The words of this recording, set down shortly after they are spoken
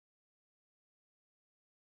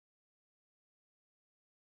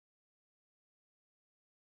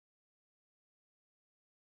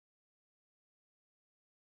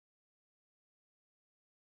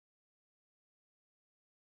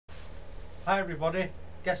Hi everybody,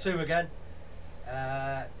 guess who again?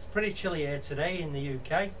 It's pretty chilly here today in the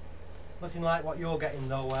UK. Nothing like what you're getting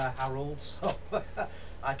though, Harold, so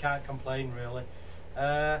I can't complain really.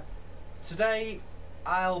 Today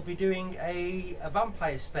I'll be doing a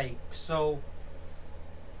vampire stake, so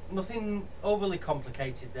nothing overly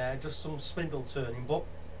complicated there, just some spindle turning, but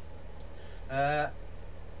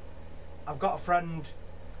I've got a friend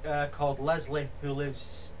called Leslie who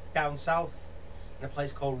lives down south in a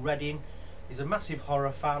place called Reading. He's a massive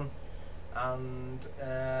horror fan, and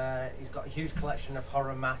he's got a huge collection of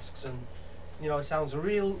horror masks, and you know, he sounds a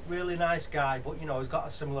really nice guy, but you know, he's got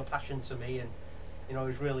a similar passion to me, and you know,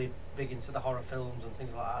 he's really big into the horror films and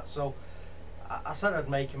things like that. So I said I'd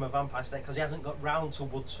make him a vampire stake because he hasn't got round to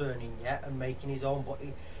wood turning yet and making his own, but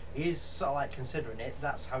he is sort of like considering it.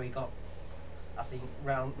 That's how he got, I think,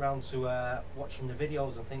 round to watching the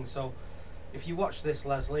videos and things. So if you watch this,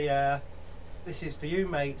 Leslie, this is for you,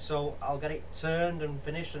 mate. So I'll get it turned and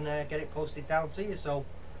finished and get it posted down to you. So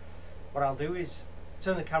what I'll do is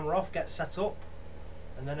turn the camera off, get set up,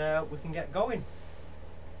 and then we can get going.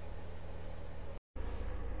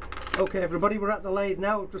 Okay everybody, we're at the lathe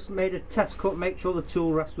now. Just made a test cut, make sure the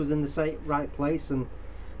tool rest was in the right place and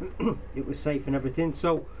it was safe and everything.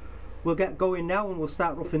 So we'll get going now and we'll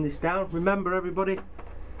start roughing this down. Remember everybody,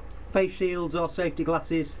 face shields or safety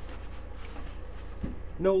glasses,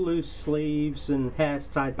 no loose sleeves and hairs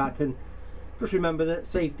tied back, and just remember that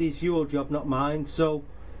safety is your job, not mine. So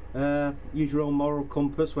use your own moral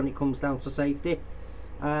compass when it comes down to safety,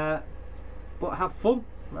 but have fun.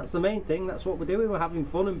 That's the main thing. That's what we're doing. We're having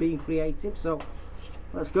fun and being creative, so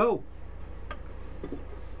let's go.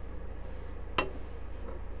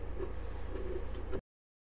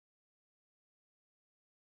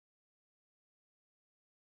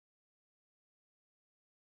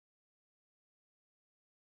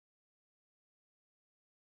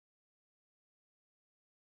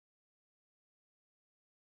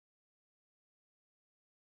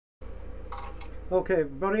 Okay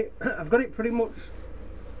everybody, I've got it pretty much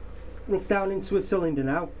roughed down into a cylinder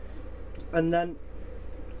now, and then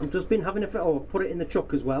I've just been having a put it in the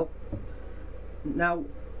chuck as well. Now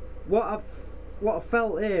what I've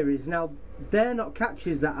felt here is, now they're not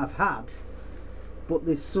catches that I've had, but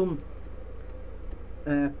there's some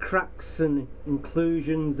cracks and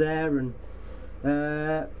inclusions there, and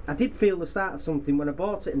I did feel the start of something when I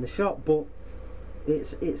bought it in the shop, but it's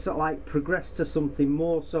sort of like progressed to something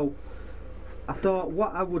more. So I thought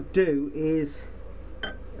what I would do is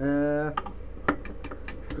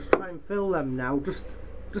just try and fill them now, just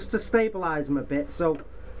to stabilise them a bit. So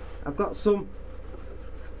I've got some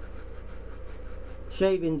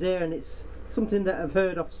shavings here, and it's something that I've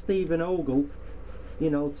heard of Stephen Ogle,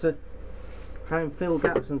 you know, to try and fill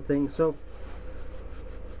gaps and things. So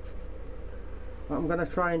what I'm going to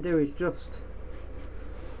try and do is just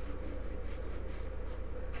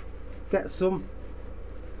get some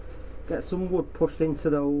wood pushed into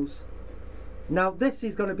those. Now this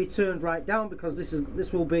is going to be turned right down because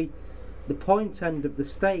this will be the point end of the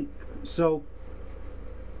stake. So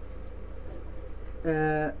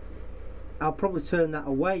I'll probably turn that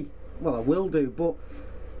away. Well, I will do, but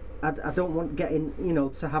I don't want getting, you know,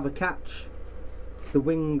 to have a catch, the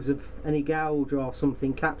wings of any gouge or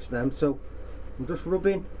something catch them. So I'm just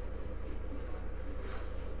rubbing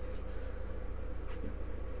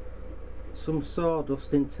some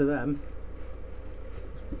sawdust into them,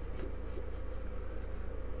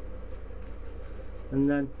 and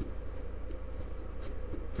then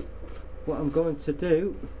what I'm going to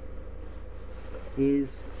do is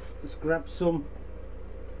just grab some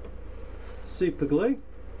super glue.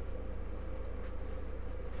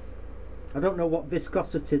 I don't know what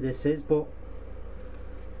viscosity this is, but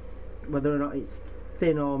whether or not it's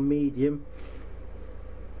thin or medium.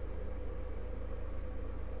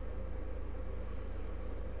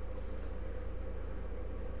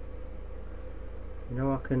 You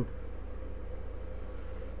know, I can,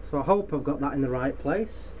 so I hope I've got that in the right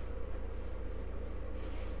place.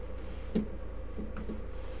 Let's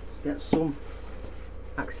get some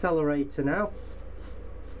accelerator now,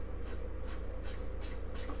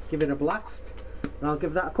 give it a blast, and I'll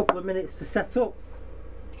give that a couple of minutes to set up.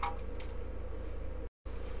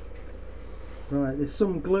 Right, there's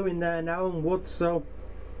some glue in there now and wood, so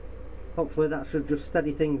hopefully that should just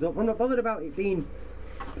steady things up. I'm not bothered about it being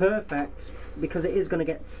perfect because it is going to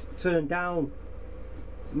get turned down.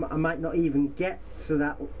 I might not even get to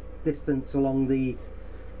that distance along the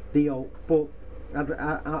oak, but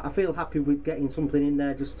I feel happy with getting something in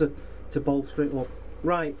there just to bolster it up.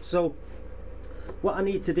 Right, so what I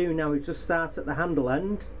need to do now is just start at the handle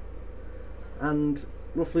end and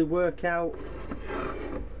roughly work out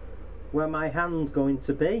where my hand's going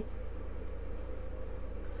to be.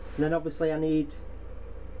 And then obviously I need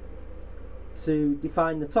to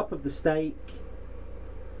define the top of the stake,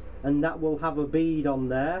 and that will have a bead on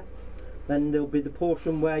there. Then there'll be the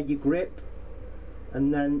portion where you grip,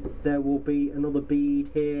 and then there will be another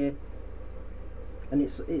bead here,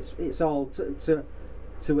 and it's all to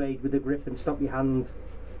aid with the grip and stop your hand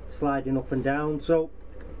sliding up and down. So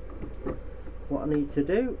what I need to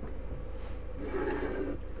do,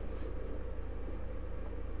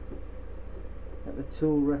 get the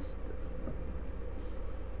tool rest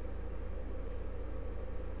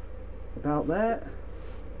about there.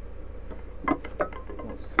 I've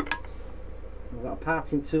got a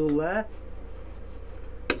parting tool there,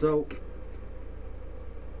 so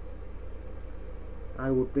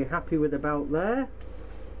I would be happy with about there.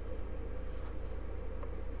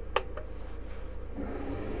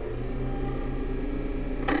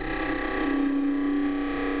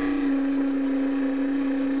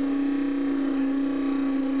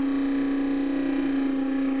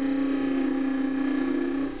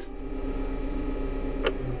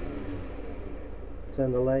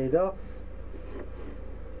 Turn the lathe off.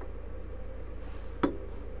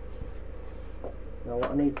 Now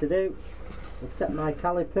what I need to do is set my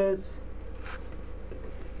calipers.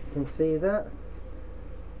 You can see that.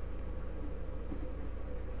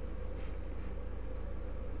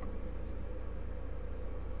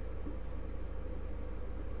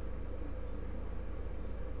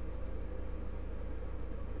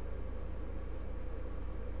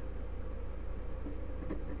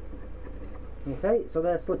 Okay, so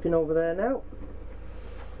they're slipping over there now.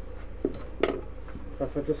 So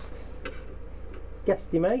if I just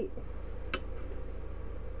guesstimate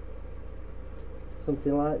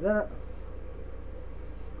something like that.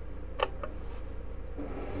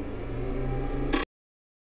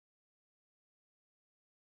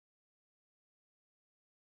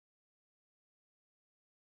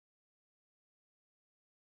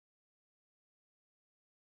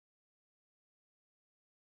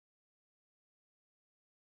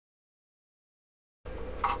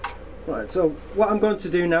 Right, so what I'm going to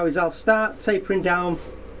do now is I'll start tapering down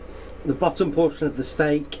the bottom portion of the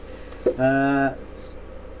stake. I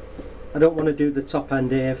don't want to do the top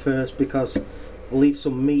end here first because I'll leave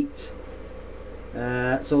some meat.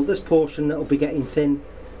 So this portion that will be getting thin,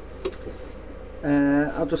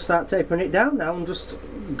 I'll just start tapering it down now and just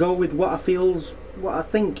go with what I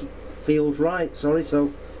think feels right. Sorry,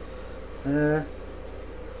 so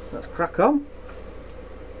let's crack on.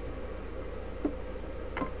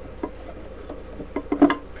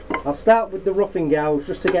 I'll start with the roughing gouge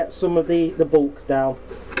just to get some of the bulk down.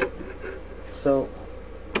 So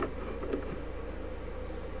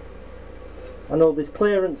I know there's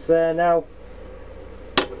clearance there now.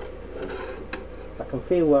 I can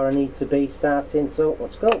feel where I need to be starting, so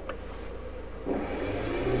let's go.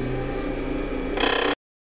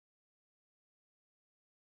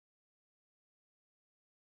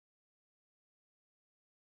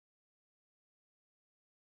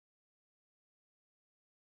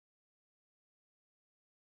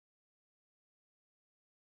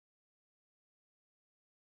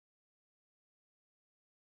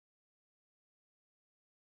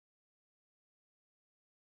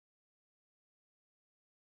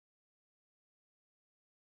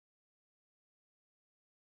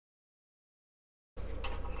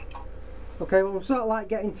 Okay, well I'm sort of like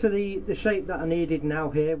getting to the shape that I needed now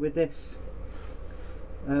here with this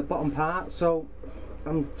bottom part, so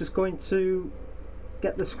I'm just going to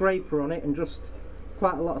get the scraper on it, and just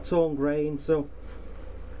quite a lot of torn grain, so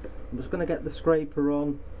I'm just going to get the scraper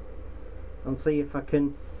on and see if I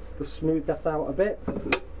can just smooth that out a bit.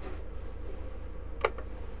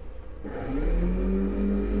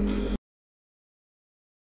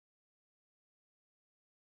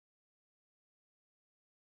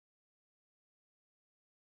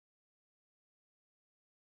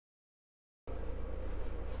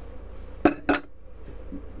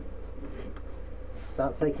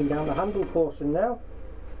 Start taking down the handle portion now.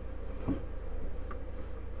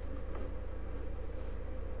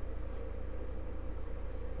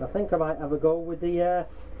 I think I might have a go with the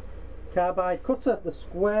carbide cutter, the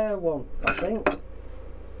square one, I think.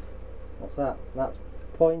 What's that? That's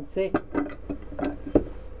pointy.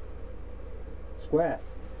 Square.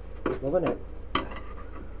 Loving it.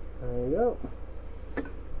 There you go.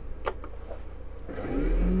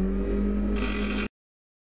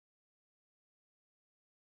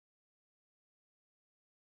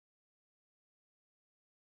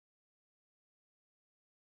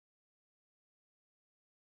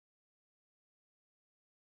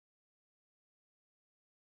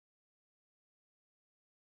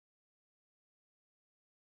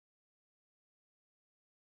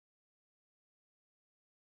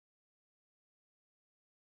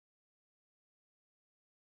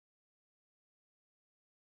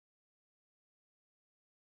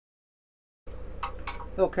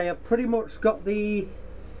 Okay, I've pretty much got the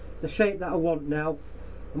shape that I want now.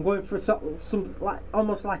 I'm going for some like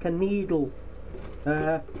almost like a needle,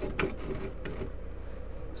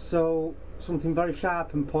 so something very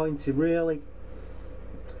sharp and pointy. Really,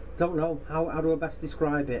 don't know how do I best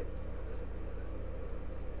describe it.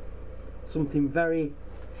 Something very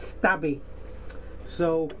stabby.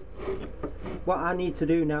 So what I need to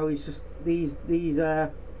do now is just these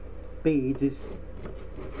beads is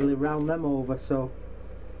really round them over. So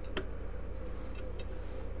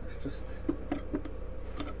let's just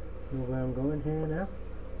know where I'm going here now.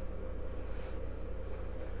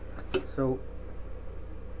 So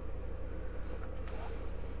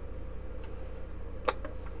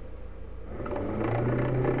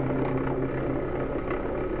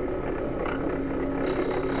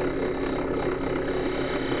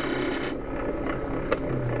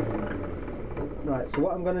right, so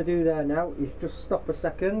what I'm going to do there now is just stop a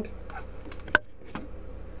second,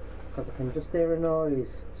 because I can just hear a noise.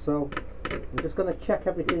 So I'm just going to check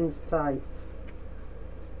everything's tight.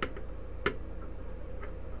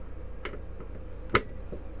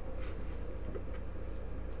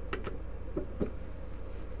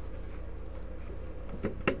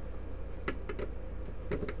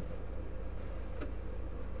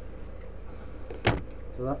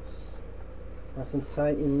 So that's nice and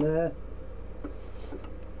tight in there.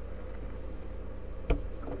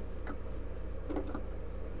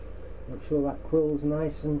 Make sure that quill's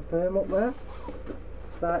nice and firm up there.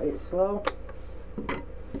 Start it slow.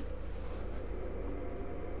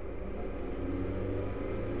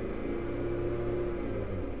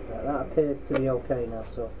 Right, that appears to be okay now,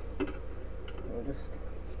 so I'll just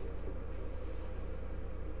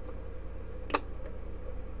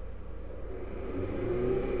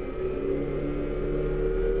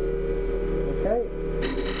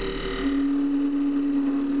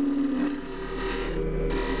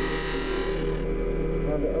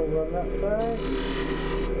it over on that side.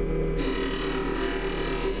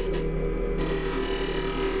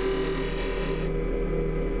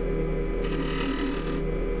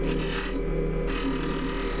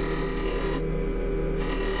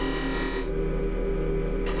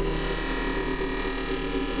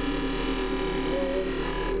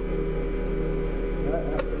 Right,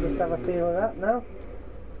 just have a feel of that now.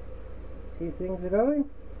 See if things are going.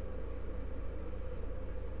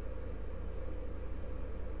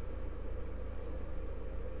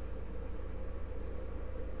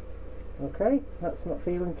 Okay, that's not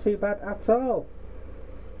feeling too bad at all.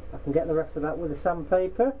 I can get the rest of that with a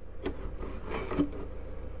sandpaper.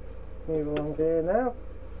 Move along here now.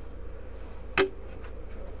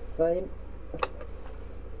 Same.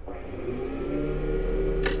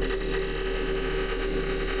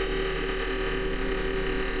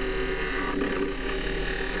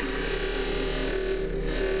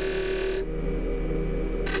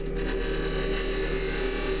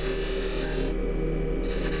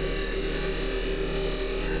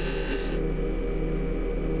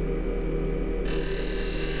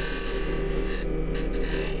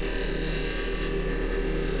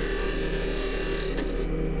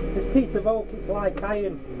 Piece of oak, it's like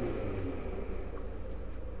iron.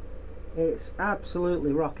 It's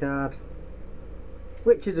absolutely rock hard,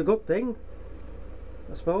 which is a good thing,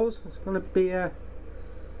 I suppose. It's going to be a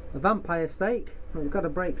vampire stake. It's got to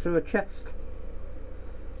break through a chest.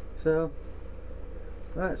 So,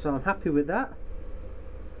 right, so I'm happy with that.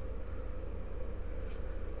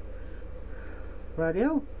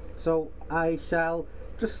 Rightio. So I shall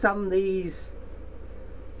just sand these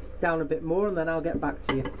down a bit more and then I'll get back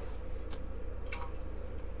to you.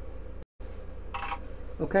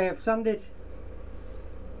 Okay, I've sanded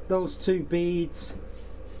those two beads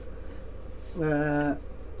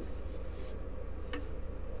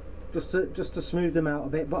just to smooth them out a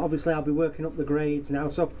bit, but obviously I'll be working up the grades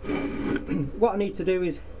now. So what I need to do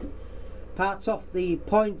is part off the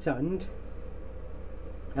point end,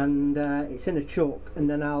 and it's in a chuck, and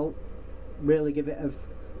then I'll really give it a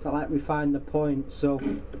like refine the point. So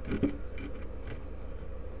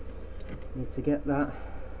need to get that.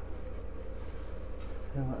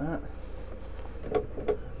 Like that.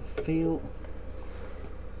 Feel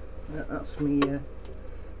that's my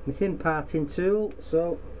thin parting tool.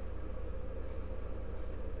 So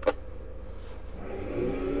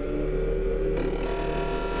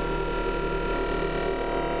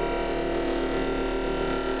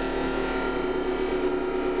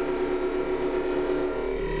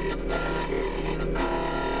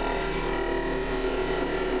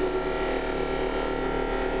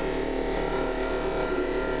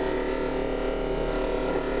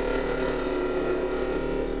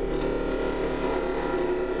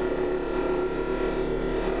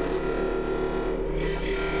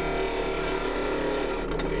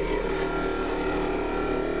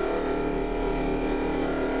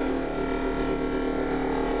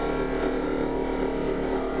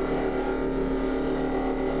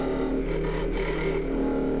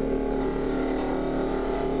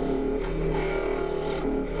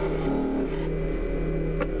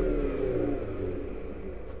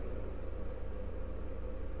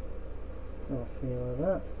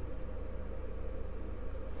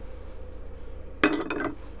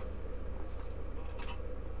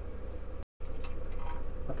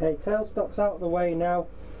Okay, tailstock's out of the way now,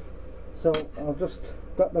 so I'll just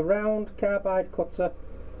got the round carbide cutter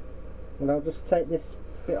and I'll just take this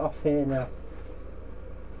bit off here now.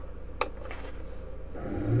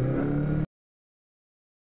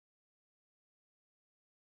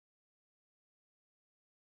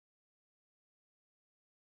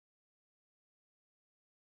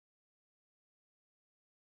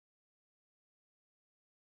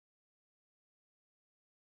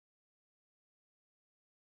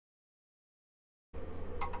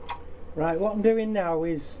 Right, what I'm doing now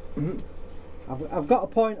is I've got a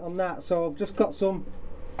point on that, so I've just got some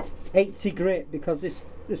 80 grit because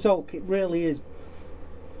this oak, it really is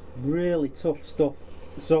really tough stuff.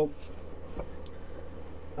 So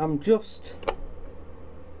I'm just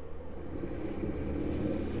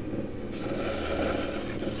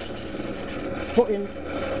putting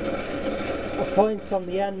a point on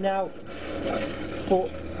the end now,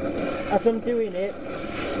 but as I'm doing it,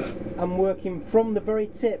 I'm working from the very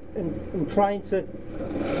tip and trying to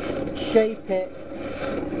shape it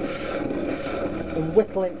and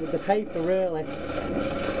whittle it with the paper, really,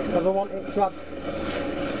 because I want it to have,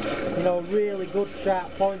 you know, really good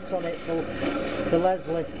sharp points on it for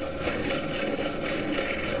Leslie.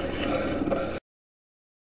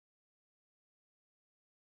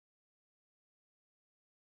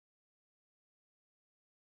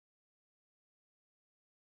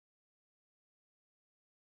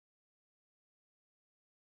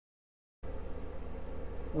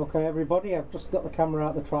 Okay everybody, I've just got the camera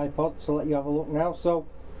out of the tripod so let you have a look now. So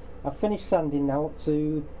I've finished sanding now up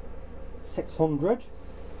to 600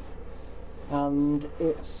 and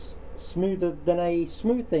it's smoother than a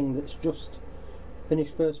smooth thing that's just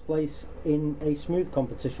finished first place in a smooth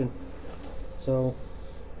competition. So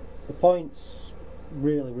the points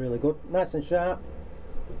really good, nice and sharp.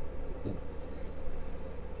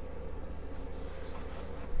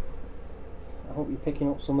 I hope you're picking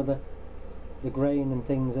up some of the grain and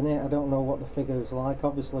things in it. I don't know what the figure is like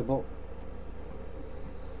obviously, but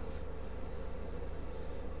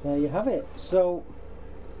there you have it. So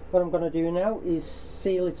what I'm going to do now is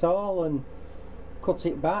seal it all and cut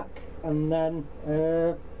it back and then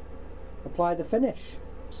apply the finish.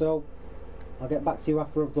 So I'll get back to you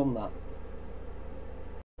after I've done that.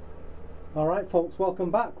 Alright folks,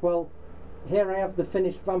 welcome back. Well, here I have the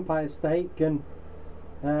finished vampire steak, and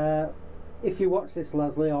if you watch this,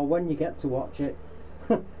 Leslie, or when you get to watch it,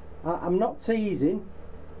 I'm not teasing,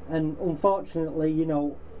 and unfortunately, you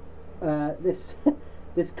know, this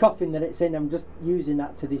this coffin that it's in, I'm just using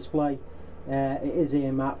that to display. It is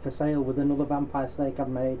earmarked for sale with another vampire steak I've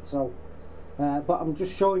made. So, but I'm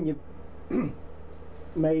just showing you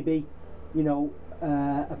maybe, you know,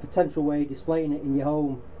 a potential way of displaying it in your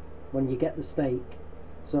home when you get the steak.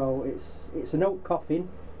 So it's an oak coffin.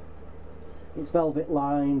 It's velvet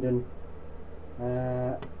lined and.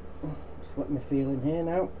 Just let me feel in here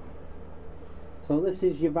now. So this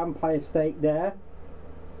is your vampire steak there.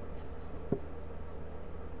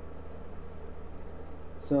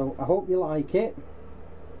 So I hope you like it.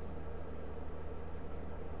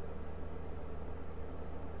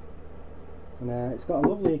 And it's got a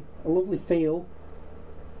lovely feel.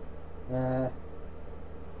 I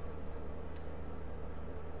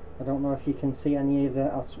don't know if you can see any of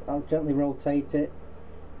the. I'll gently rotate it.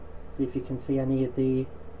 See if you can see any of the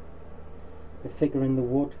figure in the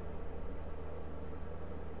wood.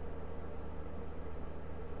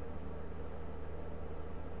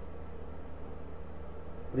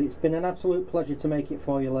 But it's been an absolute pleasure to make it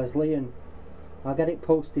for you, Leslie, and I'll get it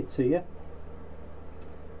posted to you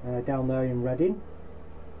down there in Reading.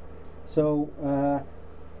 So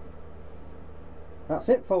that's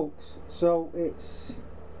it folks. So it's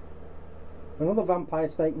another vampire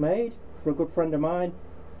steak made for a good friend of mine,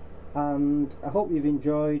 and I hope you've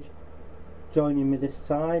enjoyed joining me this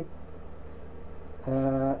time.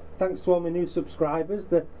 Thanks to all my new subscribers.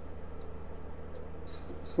 They're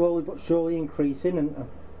slowly but surely increasing, and I'm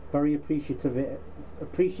very appreciative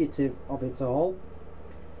of it all.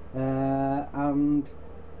 And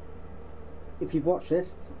if you've watched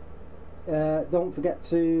this, don't forget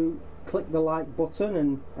to click the like button,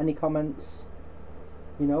 and any comments,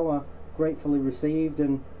 you know, are gratefully received,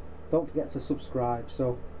 and don't forget to subscribe.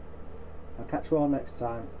 So I'll catch you all next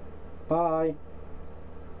time. Bye.